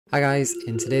Hi guys,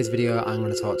 in today's video I'm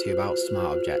going to talk to you about smart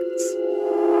objects.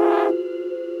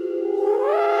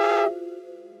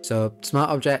 So smart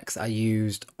objects are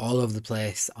used all over the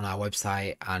place on our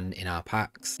website and in our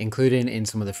packs, including in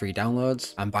some of the free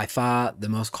downloads. And by far the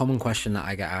most common question that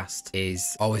I get asked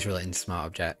is always relating to smart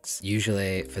objects,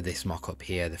 usually for this mock-up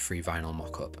here, the free vinyl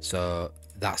mock-up. So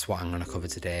that's what I'm going to cover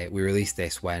today. We released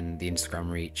this when the Instagram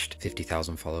reached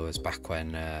 50,000 followers, back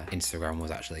when Instagram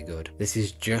was actually good. This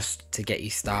is just to get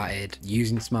you started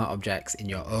using smart objects in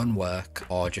your own work,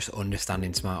 or just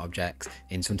understanding smart objects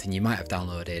in something you might have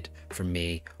downloaded from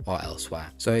me or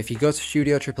elsewhere. So if you go to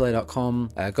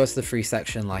studioAAA.com, go to the free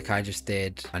section like I just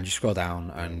did, and just scroll down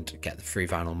and get the free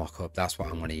vinyl mockup. That's what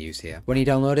I'm going to use here. When you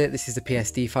download it, this is the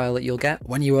PSD file that you'll get.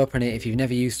 When you open it, if you've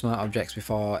never used smart objects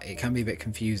before, it can be a bit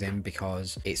confusing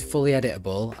because it's fully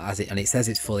editable, and it says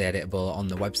it's fully editable on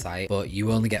the website, but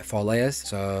you only get 4 layers.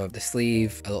 So the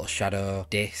sleeve, a little shadow,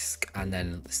 disc, and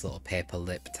then this little paper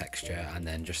lip texture, and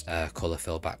then just a color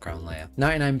fill background layer.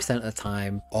 99% of the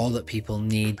time, all that people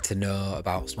need to know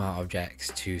about smart objects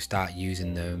to start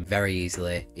using them very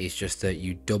easily is just that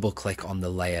you double click on the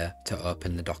layer to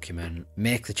open the document,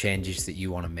 make the changes that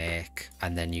you want to make,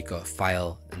 and then you go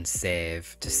file and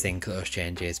save to sync those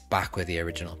changes back with the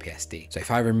original PSD. So if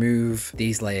I remove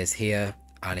these layers here,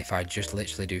 and if I just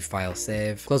literally do file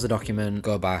save, close the document,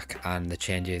 go back, and the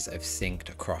changes have synced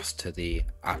across to the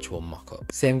actual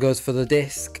mockup. Same goes for the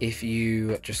disk. If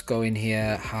you just go in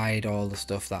here, hide all the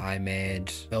stuff that I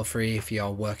made, feel free if you're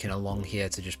working along here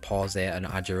to just pause it and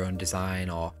add your own design,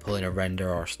 or pull in a render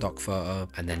or a stock photo,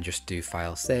 and then just do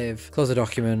file save, close the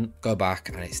document, go back,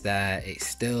 and it's there. It's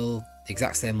still the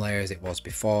exact same layer as it was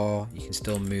before. You can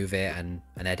still move it and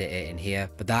edit it in here,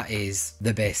 but that is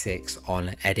the basics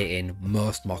on editing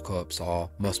most mockups, or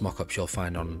most mockups you'll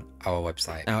find on our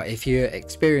website. Now, if you're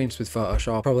experienced with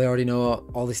Photoshop, probably already know what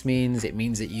all this means. It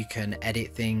means that you can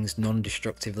edit things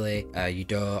non-destructively. You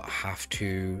don't have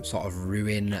to sort of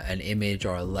ruin an image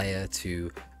or a layer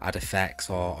to add effects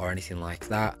or anything like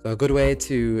that. So a good way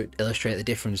to illustrate the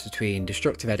difference between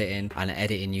destructive editing and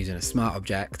editing using a smart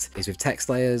object is with text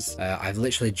layers. I've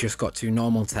literally just got 2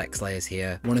 normal text layers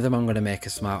here. One of them I'm going to make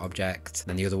a smart object,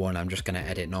 and the other one I'm just going to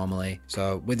edit normally.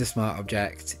 So with the smart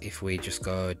object, if we just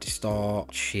go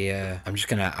distort, shear, I'm just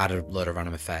going to add a load of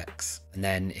random effects. And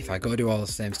then if I go do all the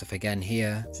same stuff again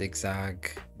here,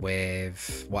 zigzag,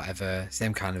 wave, whatever,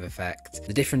 same kind of effect.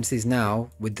 The difference is now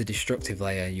with the destructive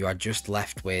layer, you are just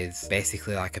left with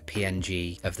basically like a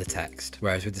PNG of the text.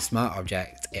 Whereas with the smart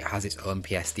object, it has its own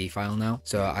PSD file now.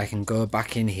 So I can go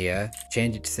back in here,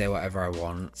 change it to say whatever I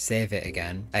want, save it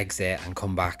again, exit, and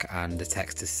come back, and the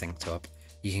text is synced up.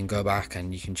 You can go back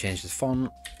and you can change the font,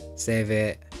 save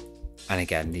it, and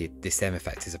again the same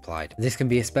effect is applied. This can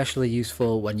be especially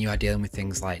useful when you are dealing with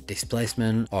things like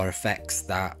displacement or effects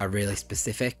that are really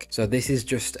specific. So this is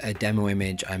just a demo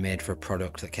image I made for a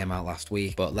product that came out last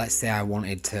week, but let's say I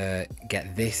wanted to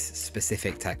get this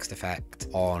specific text effect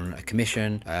on a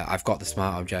commission. I've got the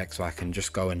smart object, so I can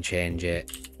just go and change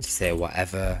it to say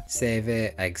whatever, save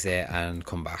it, exit, and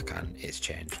come back, and it's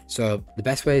changed. So the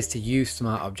best ways to use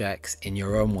smart objects in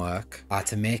your own work are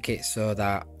to make it so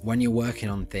that when you're working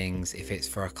on things, if it's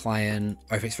for a client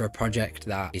or if it's for a project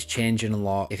that is changing a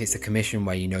lot, if it's a commission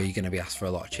where you know you're going to be asked for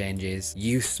a lot of changes,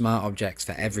 use smart objects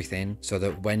for everything, so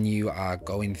that when you are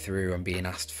going through and being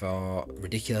asked for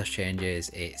ridiculous changes,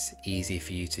 it's easy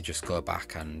for you to just go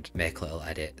back and make little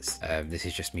edits. This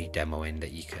is just me demoing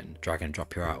that you can drag and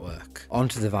drop your artwork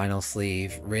onto the vinyl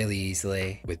sleeve really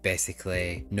easily with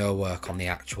basically no work on the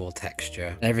actual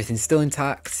texture. Everything's still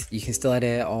intact, you can still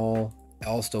edit it all. It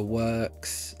all still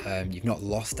works. You've not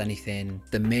lost anything.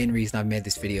 The main reason I've made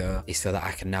this video is so that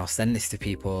I can now send this to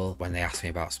people when they ask me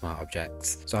about smart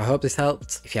objects. So I hope this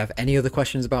helped. If you have any other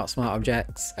questions about smart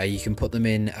objects, you can put them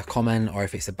in a comment, or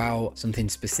if it's about something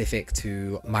specific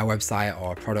to my website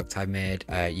or a product I've made,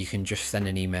 you can just send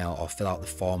an email or fill out the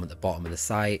form at the bottom of the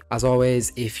site. As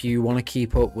always, if you want to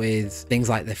keep up with things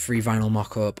like the free vinyl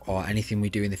mockup or anything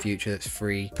we do in the future that's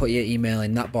free, put your email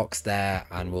in that box there,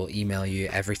 and we'll email you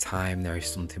every time there is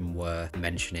something worth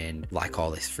mentioning, like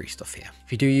all this free stuff here.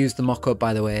 If you do use the mockup,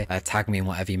 by the way, tag me in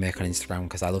whatever you make on Instagram,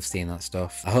 because I love seeing that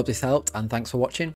stuff. I hope this helped, and thanks for watching.